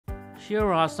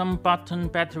Here are some button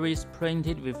batteries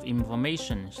printed with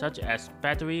information such as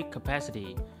battery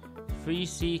capacity,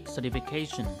 3C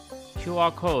certification,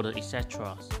 QR code,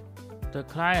 etc. The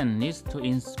client needs to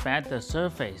inspect the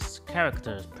surface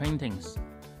character printings.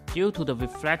 Due to the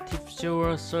reflective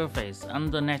silver surface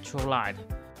under natural light,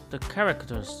 the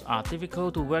characters are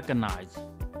difficult to recognize.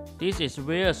 This is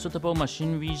where a suitable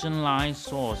machine vision light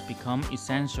source becomes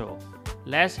essential.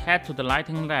 Let's head to the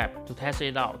lighting lab to test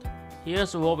it out.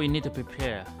 Here's what we need to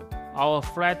prepare. Our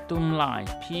flat dome light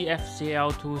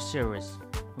PFCL2 series,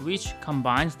 which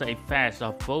combines the effects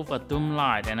of both a dome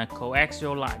light and a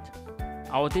coaxial light.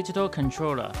 Our digital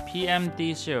controller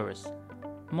PMD series,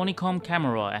 monochrome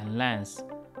camera and lens.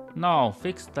 Now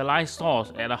fix the light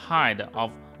source at a height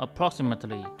of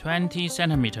approximately 20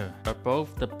 cm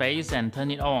above the base and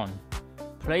turn it on.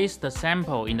 Place the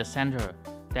sample in the center,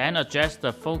 then adjust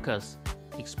the focus,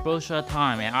 exposure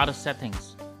time and other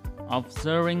settings.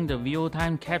 Observing the view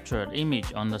time captured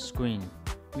image on the screen,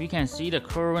 we can see the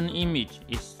current image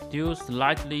is still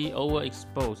slightly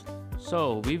overexposed,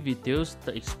 so we reduce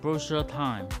the exposure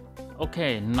time.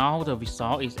 Okay, now the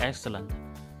result is excellent.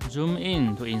 Zoom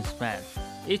in to inspect.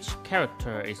 Each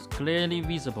character is clearly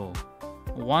visible.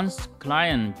 Once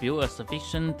client builds a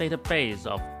sufficient database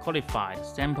of qualified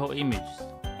sample images,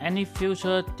 any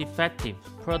future defective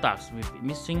products with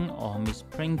missing or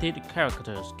misprinted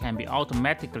characters can be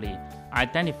automatically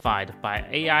identified by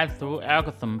AI through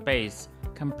algorithm-based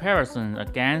comparison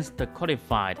against the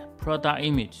qualified product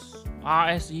images.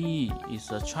 Jun-RSEE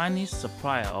is a Chinese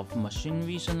supplier of machine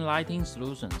vision lighting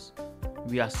solutions.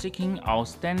 We are seeking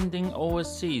outstanding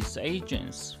overseas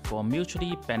agents for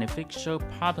mutually beneficial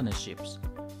partnerships.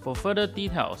 For further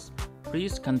details,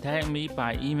 please contact me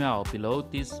by email below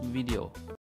this video.